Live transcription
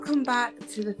Welcome back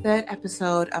to the third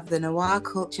episode of the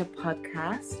Noireculture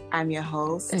podcast. I'm your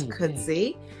host,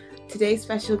 Kudzi. Today's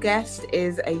special guest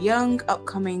is a young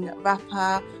upcoming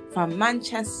rapper from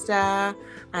Manchester,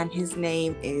 and his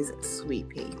name is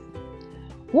Sweepy.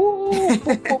 Would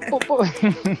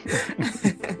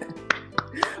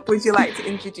you like to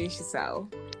introduce yourself?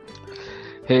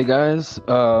 Hey guys,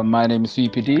 my name is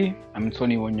Sweepy Dee. I'm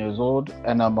 21 years old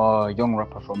and I'm a young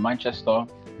rapper from Manchester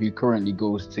who currently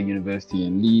goes to university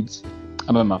in Leeds.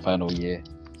 I'm in my final year.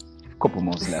 Couple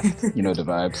months left. You know the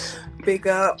vibes. Big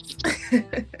up.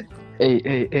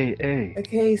 Hey.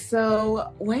 Okay,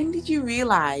 so when did you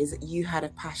realize you had a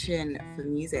passion for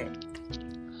music?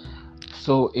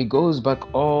 So it goes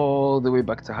back all the way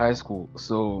back to high school.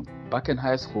 So back in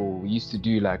high school, we used to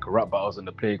do like rap battles on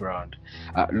the playground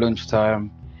at lunchtime.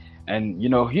 And you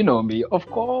know me, of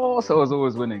course I was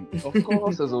always winning.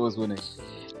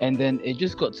 And then it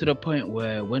just got to the point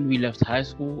where when we left high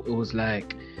school, it was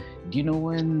like, do you know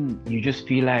when you just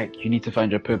feel like you need to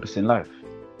find your purpose in life?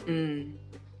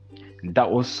 That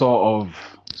was sort of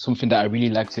something that I really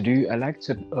like to do. I like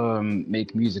to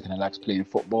make music and I like playing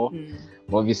football.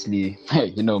 But obviously,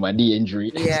 my knee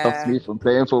injury stops me from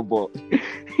playing football.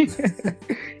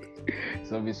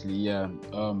 So obviously,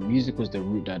 music was the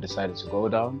route that I decided to go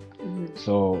down.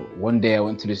 So one day I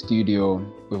went to the studio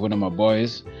with one of my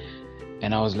boys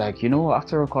and I was like,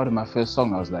 after recording my first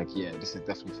song, I was like, yeah, this is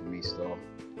definitely for me still.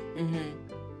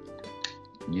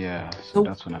 Yeah, so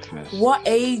that's when I finished. What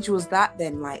age was that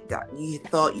then, like, that you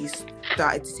thought you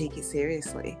started to take it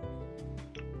seriously?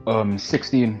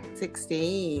 16.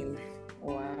 16.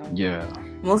 Wow. Yeah.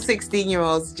 Most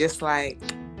 16-year-olds just like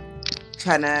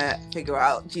trying to figure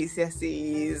out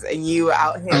GCSEs, and you were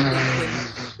out here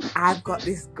thinking, I've got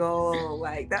this goal.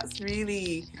 Like, that's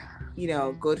really,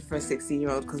 good for a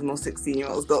 16-year-old, because most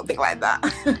 16-year-olds don't think like that.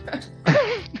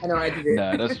 I know I did it.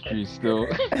 Nah, that's true still.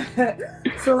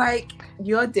 So, like,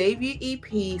 your debut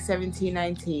EP,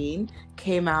 1719,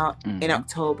 came out in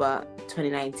October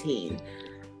 2019.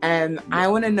 I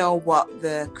want to know what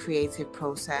the creative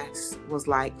process was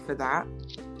like for that.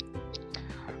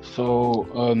 So,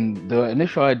 the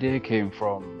initial idea came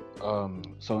from,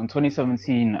 so in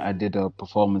 2017, I did a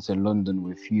performance in London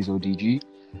with Fuso DG.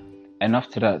 And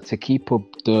after that, to keep up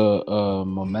the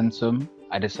momentum,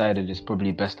 I decided it's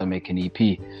probably best I make an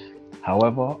EP.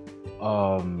 However,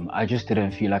 I just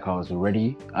didn't feel like I was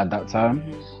ready at that time.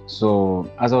 So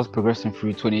as I was progressing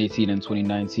through 2018 and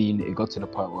 2019, it got to the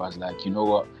point where I was like, you know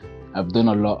what? I've done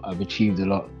a lot. I've achieved a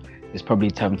lot. It's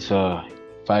probably time to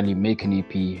finally make an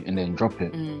EP and then drop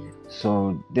it.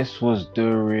 So this was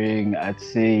during, I'd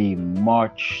say,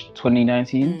 March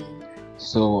 2019.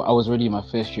 So I was already in my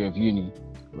first year of uni,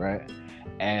 right?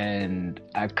 And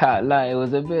I can't lie, it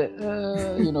was a bit,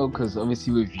 because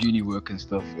obviously with uni work and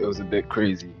stuff, it was a bit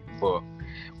crazy. But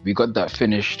we got that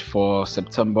finished for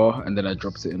September, and then I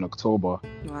dropped it in October.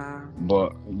 Wow.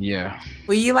 But yeah.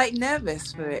 Were you like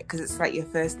nervous for it? Because it's like your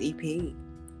first EP.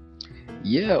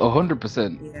 Yeah,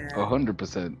 100%. Yeah.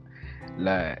 100%.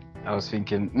 Like, I was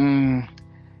thinking,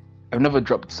 I've never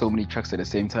dropped so many tracks at the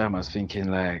same time. I was thinking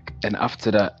like, and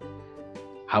after that,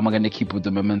 how am I going to keep with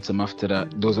the momentum after that?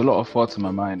 There was a lot of thoughts in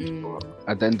my mind, but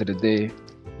at the end of the day,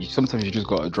 sometimes you just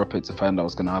got to drop it to find out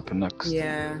what's going to happen next.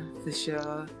 Yeah, for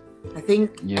sure. I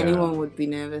think anyone would be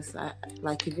nervous.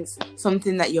 Like, if it's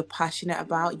something that you're passionate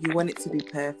about, you want it to be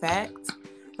perfect.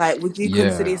 Like, would you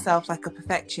consider yourself like a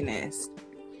perfectionist?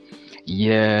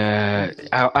 Yeah,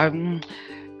 I'm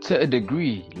to a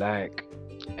degree. Like,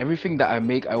 everything that I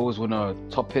make, I always want to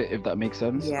top it, if that makes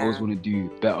sense. I always want to do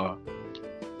better.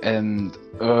 And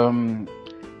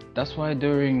that's why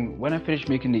when I finished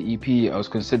making the EP, I was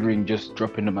considering just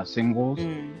dropping my singles,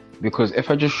 because if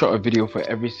I just shot a video for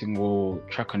every single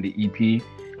track on the EP,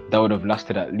 that would have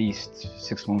lasted at least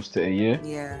 6 months to a year,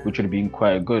 which would have been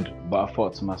quite good. But I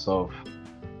thought to myself,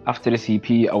 after this EP,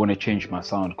 I want to change my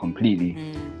sound completely,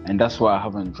 and that's why I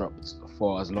haven't dropped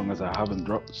for as long as I haven't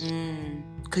dropped.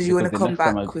 Because you want to come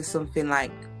back with something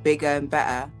like bigger and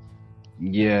better.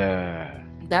 Yeah.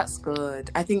 That's good.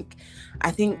 I think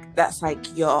that's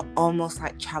like you're almost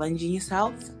like challenging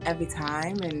yourself every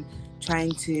time and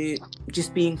trying to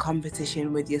just be in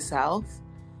competition with yourself.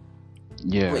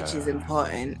 Yeah. Which is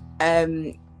important.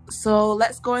 So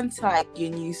let's go into like your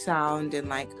new sound and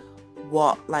like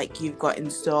what like you've got in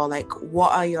store. Like,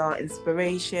 what are your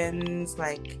inspirations?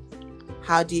 Like,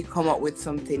 how do you come up with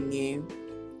something new?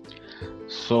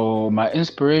 So my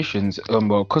inspirations,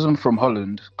 because I'm from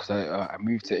Holland, because I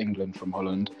moved to England from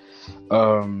Holland,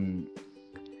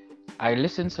 I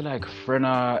listen to like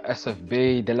Frenna,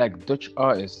 SFB, they're like Dutch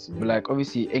artists. But like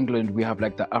obviously England, we have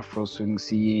like the Afro swing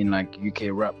scene, like UK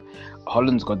rap.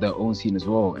 Holland's got their own scene as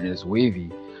well, and it's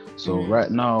wavy. So right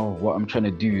now, what I'm trying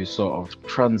to do is sort of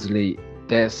translate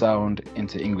their sound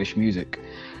into English music,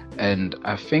 and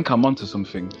I think I'm onto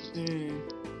something.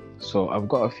 So I've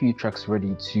got a few tracks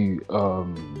ready to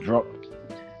drop.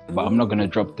 But I'm not going to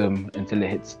drop them until it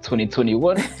hits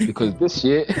 2021 because this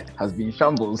year has been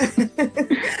shambles.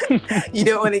 You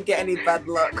don't want to get any bad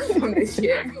luck from this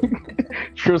year.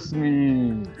 Trust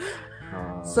me.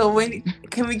 So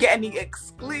can we get any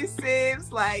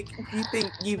exclusives? Like, do you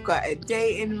think you've got a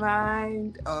date in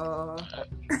mind? Or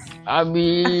I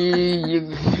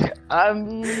mean,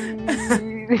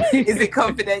 is it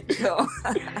confidential?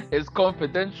 It's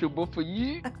confidential, but for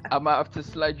you, I might have to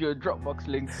slide you a Dropbox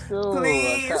link still.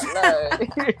 Please. I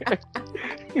can't lie.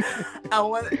 I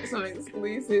want some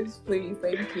exclusives, please.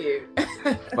 Thank you.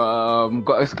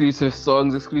 Got exclusive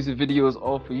songs, exclusive videos,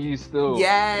 all for you still.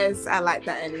 Yes, I like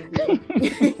that energy.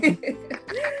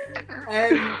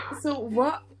 So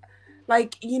what,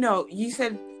 like, you know, you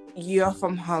said you're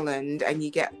from Holland and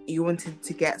you wanted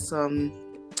to get some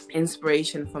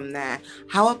inspiration from there.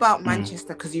 How about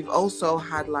Manchester? Because you've also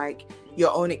had like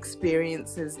your own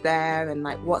experiences there, and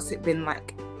like what's it been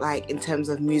like in terms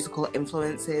of musical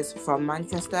influences from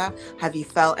Manchester? Have you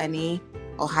felt any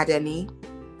or had any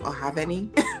or have any?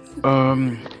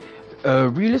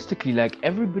 Realistically, like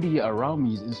everybody around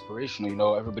me is inspirational, you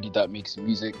know, everybody that makes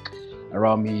music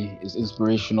around me is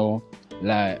inspirational.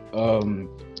 Like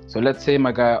so let's say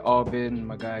my guy Arbin,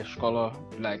 my guy Scholar,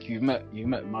 like you've met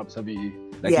Mabs, haven't you?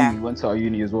 Like he went to our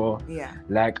uni as well. Yeah.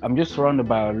 Like I'm just surrounded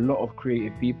by a lot of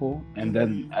creative people, and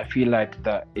then I feel like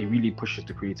that it really pushes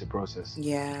the creative process.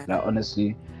 Yeah. Like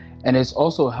honestly. And it's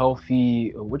also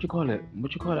healthy, what do you call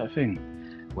that thing?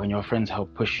 When your friends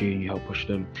help push you, you help push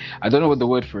them. I don't know what the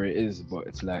word for it is, but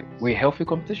it's like, wait, healthy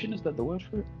competition, is that the word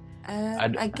for it?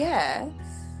 I guess.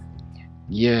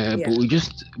 Yeah, but we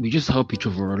just help each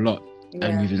other a lot,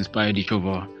 and we've inspired each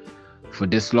other for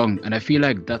this long, and I feel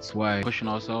like that's why pushing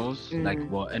ourselves,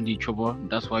 and each other,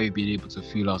 that's why we've been able to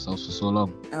feel ourselves for so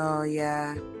long. Oh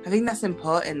yeah, I think that's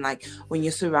important. Like when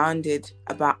you're surrounded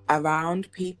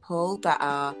around people that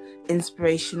are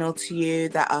inspirational to you,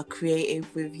 that are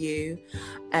creative with you,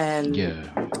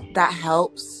 that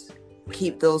helps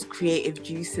keep those creative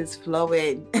juices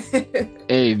flowing.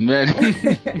 Amen.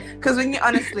 Because when you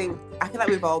honestly, I feel like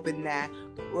we've all been there.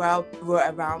 We're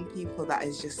around people that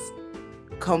is just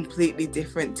completely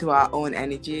different to our own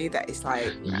energy, that is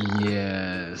like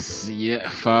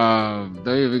fam,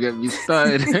 don't even get me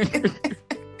started.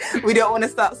 We don't want to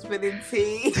start spilling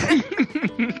tea.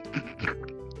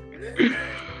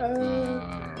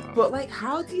 But like,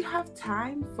 how do you have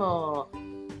time for,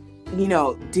 you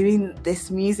know, doing this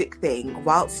music thing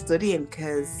while studying?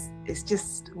 Because it's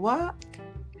just what?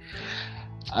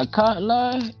 I can't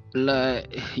lie,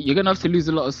 like you're gonna have to lose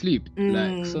a lot of sleep.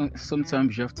 Like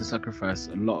sometimes you have to sacrifice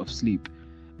a lot of sleep,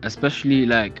 especially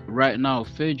like right now.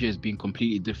 Third year has been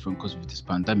completely different because of this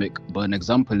pandemic. But an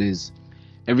example is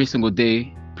every single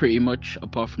day, pretty much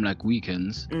apart from like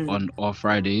weekends or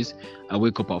Fridays, I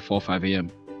wake up at 4 or 5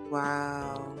 a.m.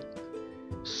 Wow.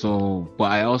 So, but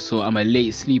I'm a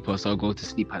late sleeper, so I'll go to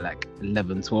sleep at like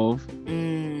 11, 12.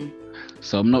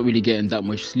 So I'm not really getting that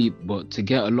much sleep, but to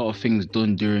get a lot of things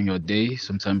done during your day,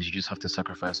 sometimes you just have to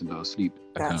sacrifice a bit of sleep.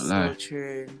 That's so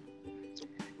true.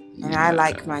 And I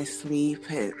like my sleep,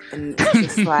 and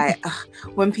it's just like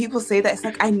when people say that, it's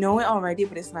like I know it already,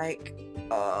 but it's like,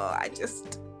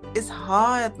 it's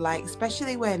hard, like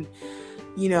especially when,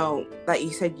 you know, like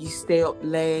you said, you stay up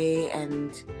late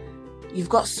and you've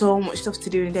got so much stuff to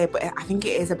do in a day. But I think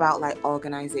it is about like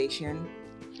organization.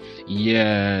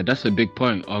 Yeah, that's a big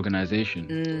point.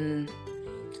 Organization.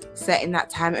 Setting that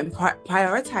time and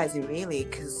prioritizing, really,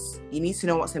 because you need to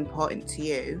know what's important to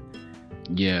you.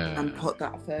 Yeah. And put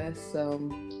that first. So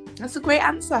that's a great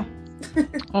answer.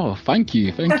 Oh, thank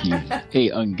you. Hey,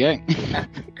 gang.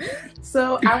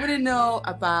 So I want to know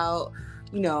about,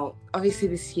 you know, obviously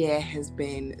this year has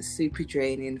been super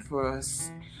draining for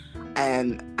us.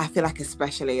 I feel like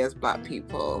especially as Black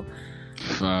people.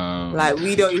 Like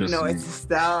we don't even know where to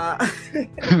start.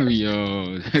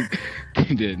 Yo,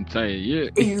 the entire year.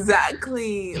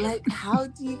 Exactly. Like, how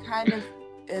do you kind of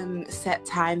set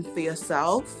time for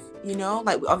yourself? You know,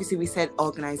 like obviously we said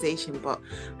organization, but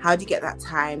how do you get that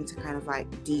time to kind of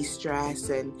like de-stress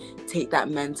and take that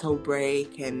mental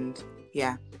break? And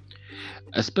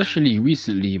especially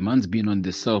recently, man's been on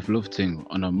this self-love thing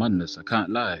on a madness. I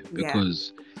can't lie,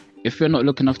 because if we're not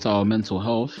looking after our mental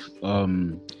health,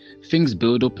 things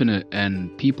build up in it,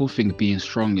 and people think being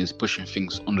strong is pushing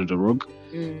things under the rug,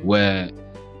 Mm. where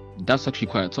that's actually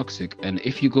quite toxic. And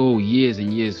if you go years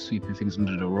and years sweeping things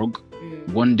under the rug,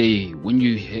 one day when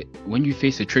you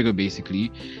face a trigger,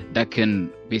 basically, that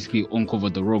can basically uncover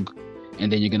the rug,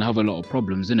 and then you're gonna have a lot of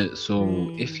problems in it.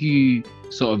 So if you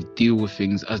sort of deal with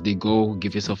things as they go,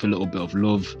 give yourself a little bit of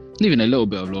love, not even a little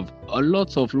bit of love, a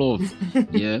lot of love,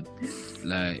 yeah,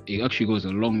 like it actually goes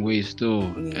a long way still.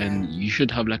 And you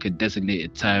should have like a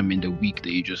designated time in the week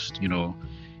that you just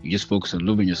focus on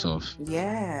loving yourself.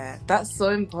 Yeah, that's so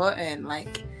important.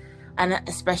 Like, and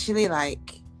especially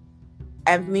like,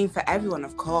 I mean, for everyone,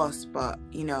 of course, but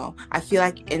you know, I feel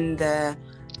like in the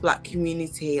Black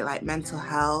community, like mental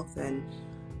health and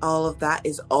all of that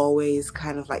is always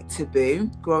kind of like taboo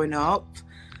growing up.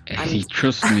 And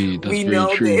trust me, that's we very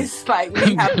know true. this, like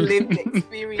we have lived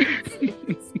experiences.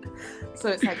 So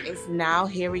it's like, it's now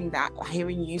hearing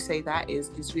you say that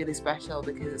is really special,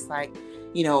 because it's like,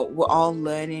 you know, we're all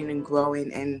learning and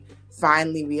growing and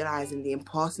finally realizing the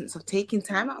importance of taking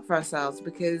time out for ourselves,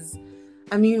 because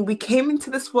I mean, we came into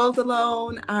this world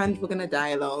alone and we're gonna die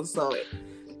alone. So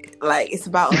it's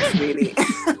about us, really.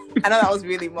 I know that was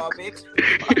really morbid.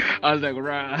 I was like,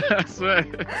 right, I swear.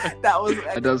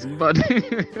 That's funny.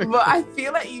 But I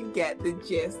feel like you get the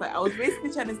gist. Like, I was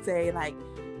basically trying to say, like,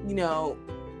 you know,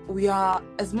 we are,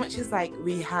 as much as like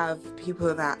we have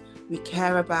people that we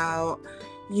care about,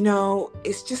 you know,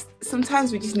 it's just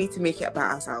sometimes we just need to make it about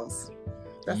ourselves.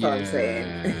 That's all I'm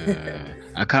saying.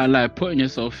 I can't lie, putting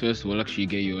yourself first will actually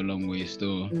get you a long way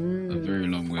still. A very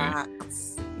long way.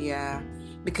 Facts. Yeah.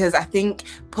 Because I think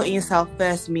putting yourself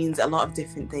first means a lot of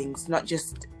different things, not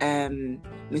just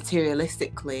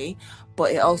materialistically,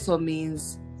 but it also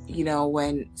means, you know,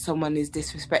 when someone is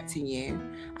disrespecting you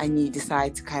and you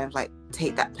decide to kind of like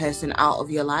take that person out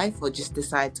of your life or just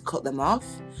decide to cut them off.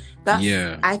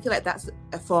 I feel like that's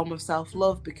a form of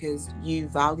self-love, because you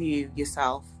value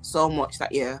yourself so much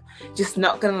that you're just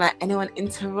not going to let anyone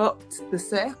interrupt the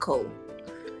circle.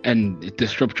 And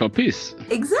disrupt your peace.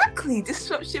 Exactly,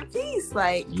 disrupt your peace.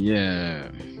 Like,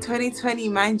 2020,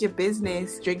 mind your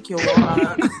business, drink your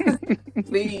water,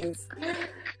 please.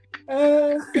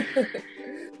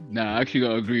 Nah, I actually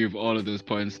gotta agree with all of those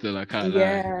points. Still, I can't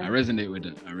lie. I resonate with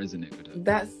it.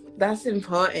 That's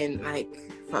important, like,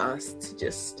 for us to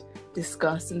just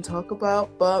discuss and talk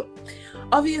about. But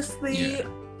obviously,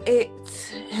 it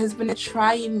has been a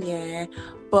trying year.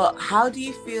 But how do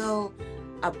you feel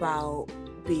about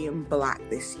being Black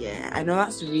this year? I know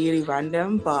that's really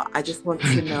random, but I just want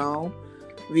to know,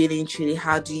 really and truly,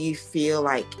 how do you feel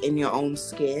like in your own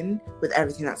skin with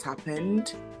everything that's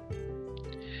happened?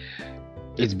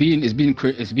 It's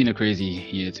been a crazy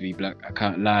year to be Black. I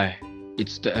can't lie.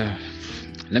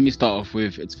 Let me start off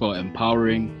with, it's felt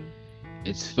empowering.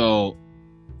 It's felt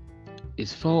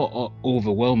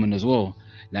overwhelming as well.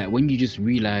 Like, when you just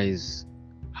realize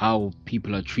how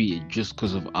people are treated just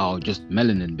because of our just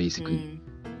melanin, basically.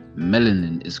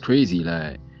 Melanin is crazy.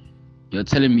 Like, you're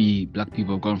telling me Black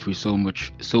people have gone through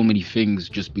so many things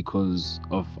just because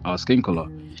of our skin color.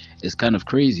 It's kind of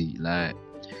crazy. Like,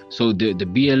 so the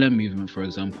BLM movement, for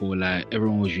example, like,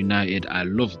 everyone was united. I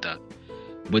loved that.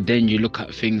 But then you look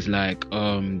at things like,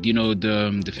 you know,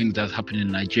 the things that's happening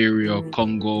in Nigeria,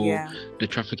 Congo, the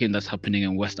trafficking that's happening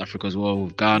in West Africa as well,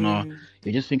 with Ghana.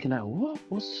 You're just thinking like,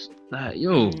 what's like,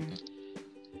 yo,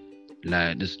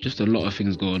 like, there's just a lot of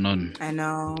things going on. I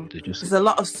know. There's a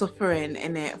lot of suffering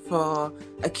in it for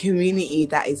a community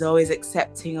that is always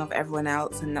accepting of everyone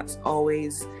else, and that's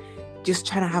always just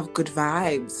trying to have good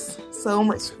vibes. So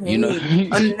much pain, you know,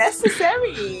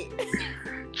 unnecessary.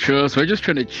 Trust, we're just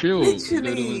trying to chill.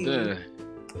 Literally.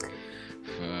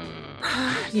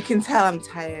 You can tell I'm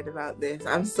tired about this.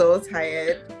 I'm so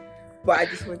tired. But I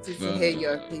just wanted to hear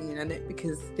your opinion on it,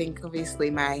 because I think obviously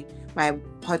my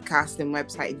podcast and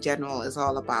website in general is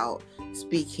all about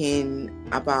speaking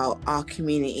about our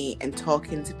community and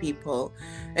talking to people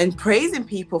and praising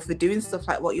people for doing stuff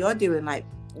like what you're doing, like,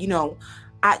 you know,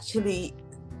 actually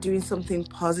doing something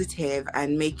positive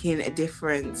and making a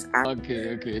difference.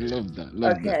 Okay, love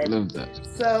that.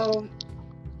 So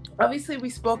obviously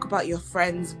we spoke about your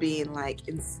friends being like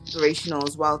inspirational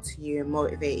as well to you and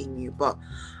motivating you, but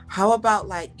how about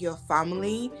like your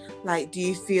family? Like, do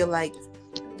you feel like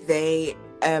they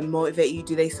motivate you?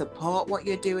 Do they support what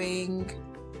you're doing?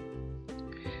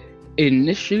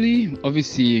 Initially,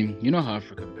 obviously, you know how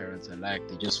African parents are like.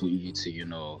 They just want you to, you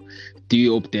know,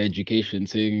 do up the education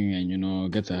thing and, you know,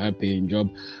 get a high-paying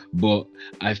job. But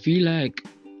I feel like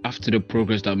after the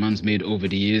progress that man's made over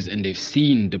the years, and they've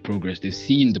seen the progress, they've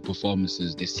seen the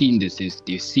performances, they've seen this,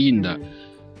 they've seen that,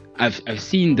 I've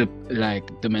seen the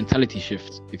mentality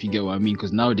shift, if you get what I mean,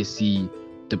 because now they see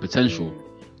the potential.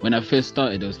 When I first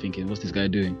started, I was thinking, what's this guy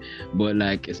doing? But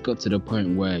like, it's got to the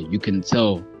point where you can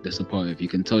tell they're supportive. You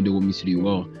can tell they want me to do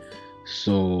well.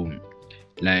 So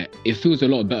like, it feels a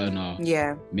lot better now.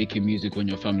 Yeah. Making music when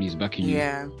your family is backing you.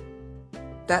 Yeah.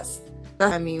 That's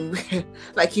I mean,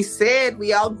 like you said,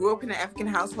 we all grew up in an African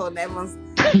household, and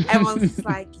everyone's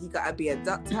like, you gotta be a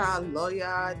doctor,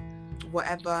 lawyer,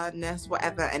 whatever, nurse,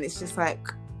 whatever, and it's just like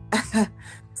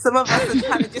some of us are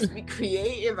trying to just be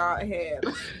creative out here.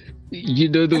 You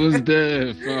know, there was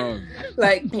there, fam.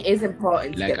 Like, it is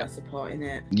important to get that support in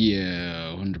it.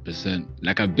 Yeah, 100%.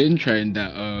 Like, I've been trying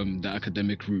that the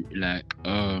academic route. Like,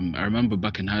 I remember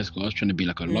back in high school, I was trying to be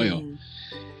like a lawyer.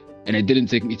 And it didn't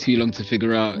take me too long to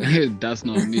figure out that's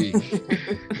not me.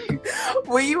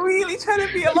 Were you really trying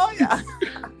to be a lawyer?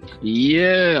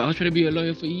 Yeah, I was trying to be a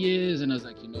lawyer for years, and I was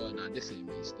like, you know, nah, this ain't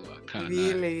me still. I can't.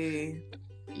 Really?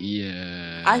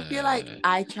 Yeah. I feel like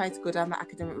I tried to go down the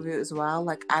academic route as well.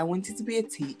 Like, I wanted to be a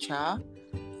teacher.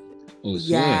 Oh,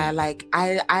 yeah, like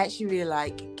I actually really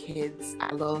like kids.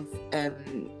 I love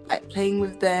like playing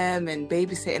with them and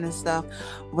babysitting and stuff.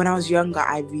 When I was younger,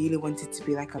 I really wanted to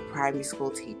be like a primary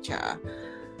school teacher.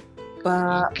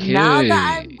 But now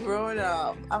that I've grown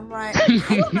up, I'm like, I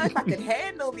don't know if I could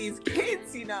handle these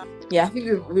kids, you know. Yeah, I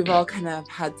think we've all kind of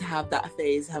had to have that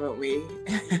phase, haven't we?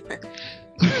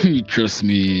 Trust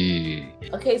me.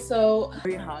 Okay, so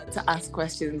very hard to ask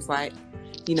questions like,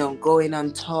 you know, going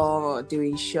on tour or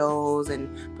doing shows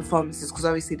and performances, because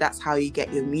obviously that's how you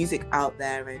get your music out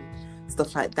there and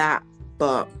stuff like that.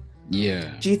 But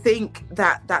yeah, do you think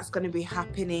that that's going to be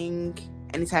happening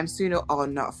anytime soon or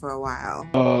not for a while?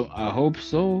 I hope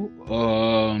so.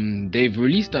 They've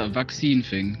released that vaccine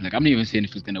thing. Like, I'm not even saying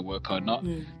if it's going to work or not.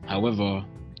 However,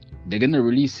 they're going to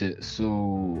release it,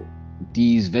 so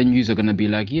these venues are going to be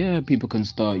like, yeah, people can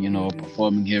start, you know,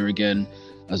 performing here again,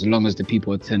 as long as the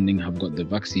people attending have got the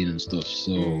vaccine and stuff.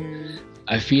 So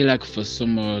I feel like for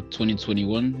summer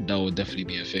 2021, that will definitely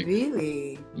be a thing.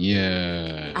 Really?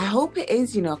 Yeah. I hope it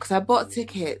is, you know, because I bought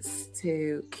tickets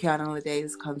to Kiana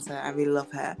Ledé's concert. I really love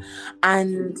her.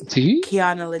 And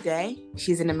Kiana Ledé,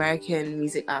 she's an American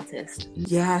music artist.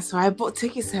 Yeah, so I bought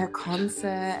tickets to her concert,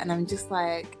 and I'm just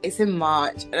like, it's in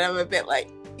March, and I'm a bit like,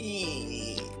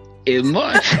 eee. In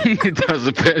March? That was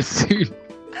a bit soon.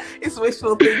 It's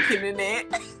wishful thinking, isn't it?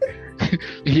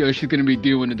 Yo, she's gonna be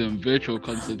doing one of them virtual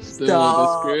concerts still.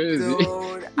 Stop, that's crazy.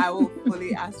 Dude, I will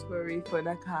fully ask for a refund.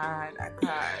 I can't.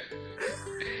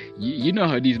 You know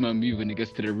how these men move when it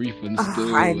gets to the refund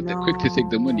still. They're quick to take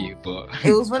the money, but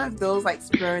it was one of those like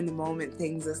spur in the moment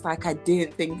things. It's like I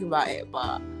didn't think about it,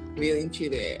 but really and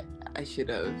truly, I should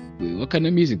have. Wait, what kind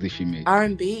of music does she make?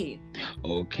 R&B.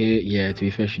 Okay, yeah, to be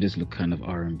fair, she does look kind of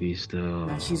R&B still.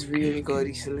 And she's really good.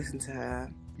 You should listen to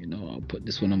her. You know, I'll put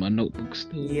this one on my notebook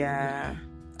still. Yeah.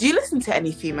 Do you listen to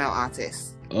any female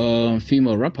artists?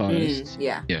 Female rap artists?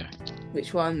 Yeah. Yeah.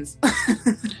 Which ones?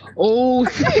 Oh!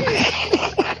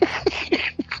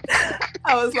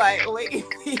 I was like, wait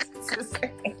a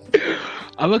second.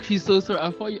 I'm actually so sorry.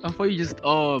 I thought you just,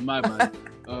 oh, my bad.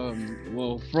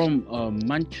 Well, from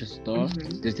Manchester,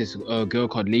 there's this girl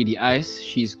called Lady Ice.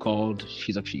 She's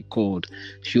actually called.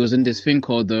 She was in this thing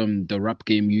called the Rap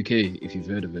Game UK, if you've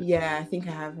heard of it. Yeah, I think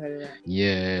I have heard of it.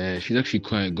 Yeah, she's actually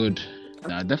quite good.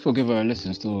 Nah, definitely give her a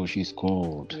listen still. She's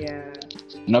called. Yeah.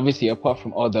 And obviously, apart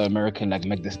from all the American like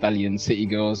Meg Thee Stallion, City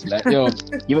Girls, like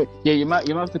you might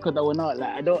have to cut that one out.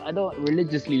 Like I don't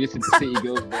religiously listen to City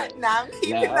Girls. But, nah, I'm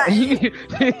keeping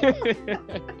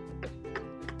that.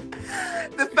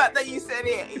 The fact that you said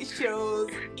it shows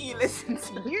you listen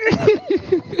to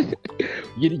it.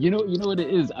 you know what it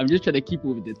is? I'm just trying to keep up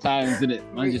with the times, innit?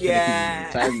 I'm just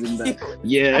trying to keep up with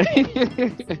the times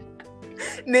and that. Yeah.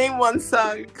 Name one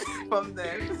song from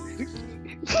them.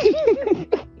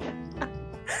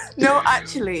 No,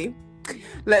 actually,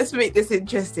 let's make this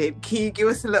interesting. Can you give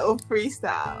us a little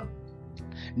freestyle?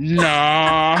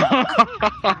 No.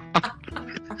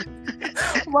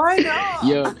 Why not?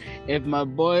 Yo, if my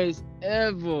boys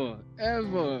ever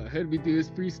heard me do this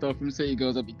freestyle from City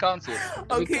Girls, I'll be cancelled.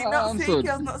 Okay, not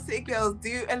City Girls.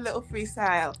 Do a little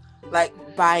freestyle. Like,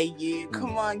 by you.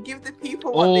 Come on, give the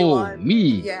people what they want. Oh,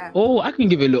 me? Yeah. Oh, I can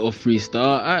give it a little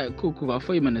freestyle. Alright, cool. I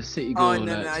thought you meant a City Girl. Oh,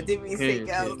 no, I didn't mean City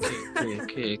Girls.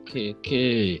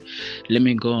 Okay. Let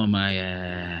me go on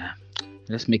my...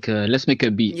 Let's make a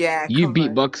beat. Yeah, you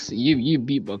beatbox, you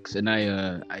beatbox, and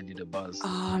I do the buzz.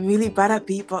 Oh, I'm really bad at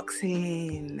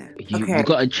beatboxing. You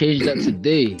gotta change that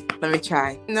today. Let me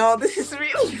try. No, this is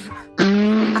really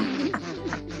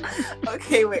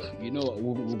Okay, wait. You know what?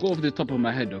 We'll go over the top of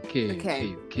my head. Okay.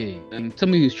 Tell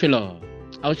me who's Triller.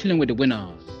 I was chilling with the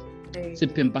winners,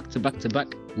 sipping back to back to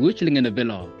back. We were chilling in the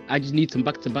villa. I just need some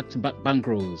back to back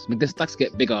bankrolls. Make the stacks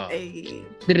get bigger. Hey.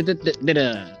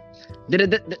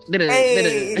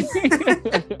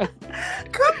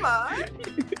 Come on.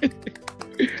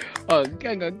 Oh,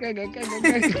 gang.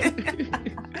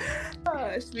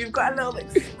 Gosh, we've got a little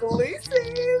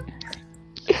exclusive.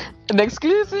 An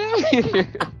exclusive.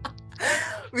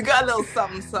 We got a little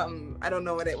something. I don't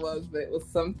know what it was, but it was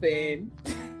something.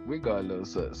 We got a little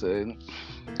something.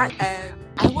 I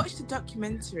watched a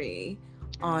documentary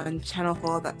on Channel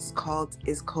 4 that's called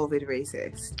 "Is COVID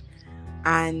Racist?"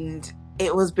 And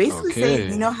it was basically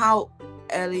saying, you know how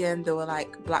earlier there were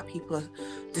like black people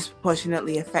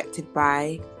disproportionately affected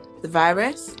by the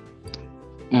virus,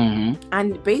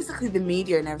 and basically the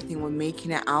media and everything were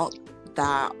making it out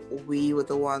that we were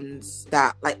the ones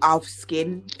that, like, our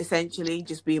skin essentially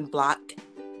just being black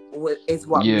is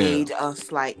what made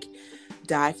us like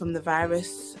die from the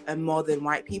virus more than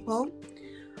white people,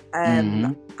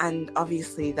 and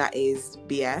obviously that is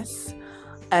BS.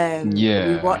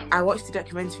 I watched the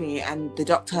documentary and the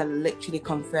doctor literally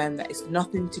confirmed that it's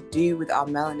nothing to do with our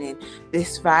melanin.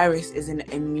 This virus is an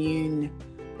immune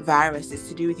virus. It's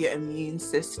to do with your immune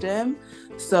system.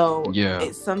 So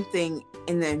it's something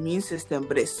in the immune system,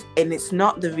 but it's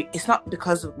not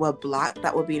because we're black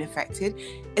that we're being affected.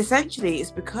 Essentially,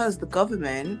 it's because the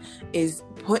government is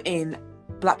putting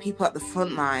black people at the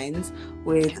front lines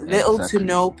with little to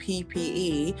no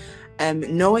PPE,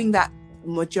 knowing that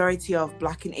majority of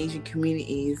black and Asian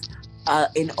communities are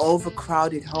in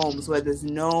overcrowded homes where there's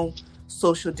no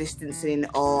social distancing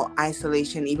or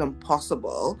isolation even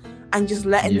possible, and just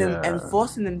letting them and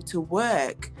forcing them to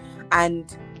work.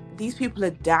 And these people are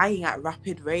dying at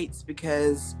rapid rates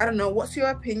because, I don't know, what's your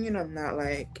opinion on that?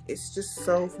 Like, it's just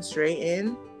so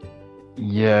frustrating.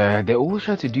 Yeah, they always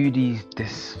try to do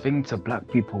this thing to black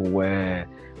people where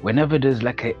whenever there's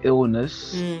like an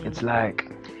illness, it's like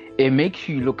it makes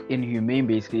you look inhumane.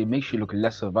 Basically, it makes you look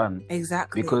lesser than.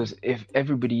 Exactly. Because if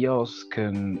everybody else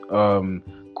can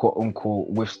quote unquote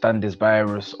withstand this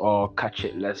virus or catch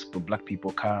it less, but black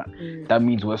people can't, that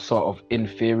means we're sort of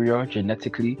inferior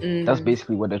genetically. That's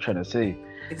basically what they're trying to say.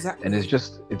 Exactly. And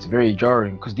it's very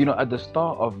jarring because, you know, at the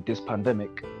start of this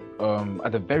pandemic,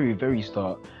 at the very, very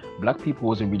start, black people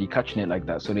wasn't really catching it like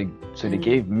that, so they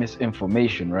gave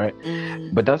misinformation, right?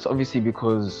 But that's obviously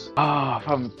because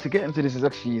to get into this is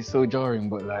actually so jarring,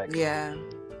 but like,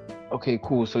 okay,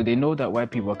 cool. So they know that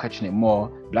white people are catching it more.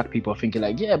 Black people are thinking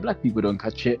like, black people don't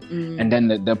catch it, and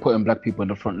then they're putting black people in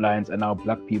the front lines, and now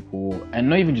black people, and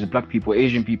not even just black people,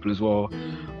 Asian people as well,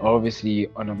 are obviously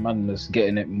on a madness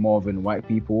getting it more than white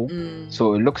people.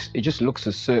 So it just looks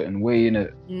a certain way,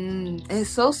 innit?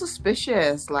 It's so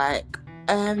suspicious, like.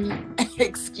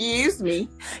 Excuse me,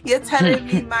 you're telling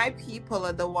me my people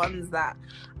are the ones that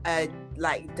are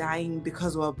like dying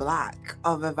because we're black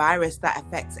of a virus that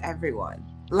affects everyone?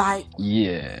 Like,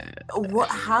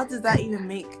 how does that even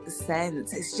make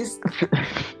sense? It's just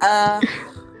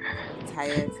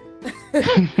tired.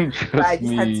 But I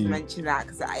just had to mention that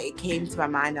because it came to my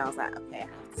mind. I was like, okay, I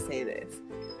have to say this.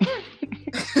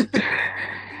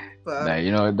 But, nah,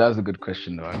 you know, that's a good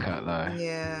question though, I can't lie.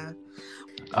 Yeah,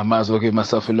 I might as well give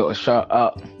myself a little shout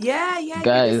out. Yeah,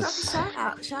 guys.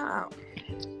 Shout out.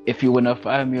 If you wanna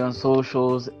find me on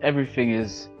socials, everything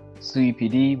is Sweepy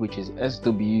Dee, which is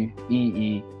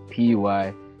SWEEPYDEE.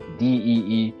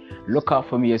 Look out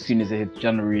for me as soon as it hits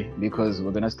January because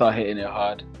we're gonna start hitting it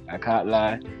hard. I can't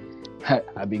lie.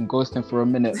 I've been ghosting for a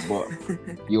minute, but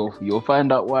you'll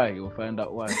find out why.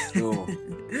 Sure.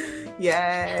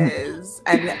 Yes,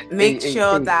 and make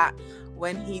sure that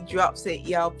when he drops it,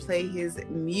 y'all play his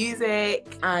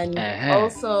music, and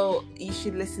also you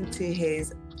should listen to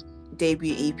his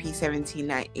debut EP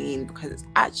 1719 because it's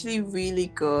actually really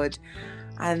good,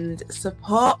 and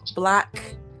support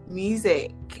black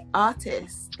music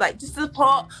artists, like just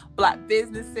support black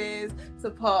businesses,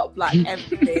 support black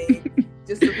everything.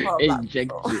 Just support black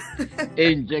people.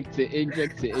 Inject it.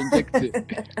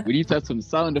 We need to have some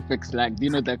sound effects, like, you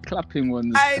know, the clapping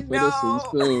ones. I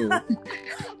know.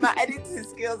 My editing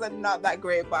skills are not that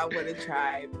great, but I'm gonna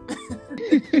try.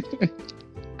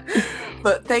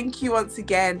 But thank you once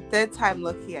again. Third time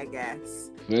lucky, I guess.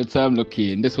 Third time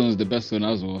lucky, and this one's the best one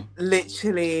as well.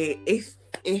 Literally, if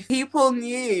people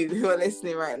knew who are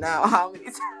listening right now how many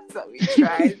times that we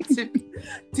tried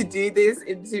to do this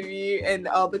interview and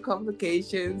all the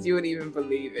complications, you wouldn't even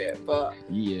believe it. But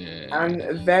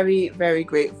I'm very, very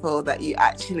grateful that you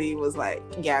actually was like,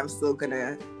 I'm still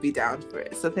gonna be down for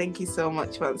it. So thank you so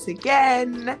much once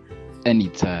again.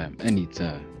 Anytime. And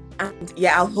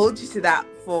I'll hold you to that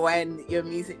for when your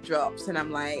music drops and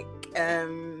I'm like,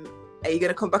 Are you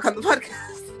gonna come back on the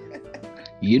podcast?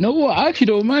 You know what? I actually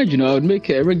don't mind. I would make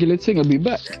it a regular thing. I'll be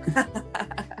back.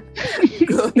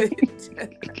 Good.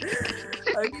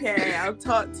 Okay, I'll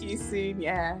talk to you soon.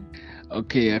 Yeah.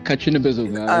 Okay, I'll catch you in a bit,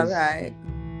 guys. All right.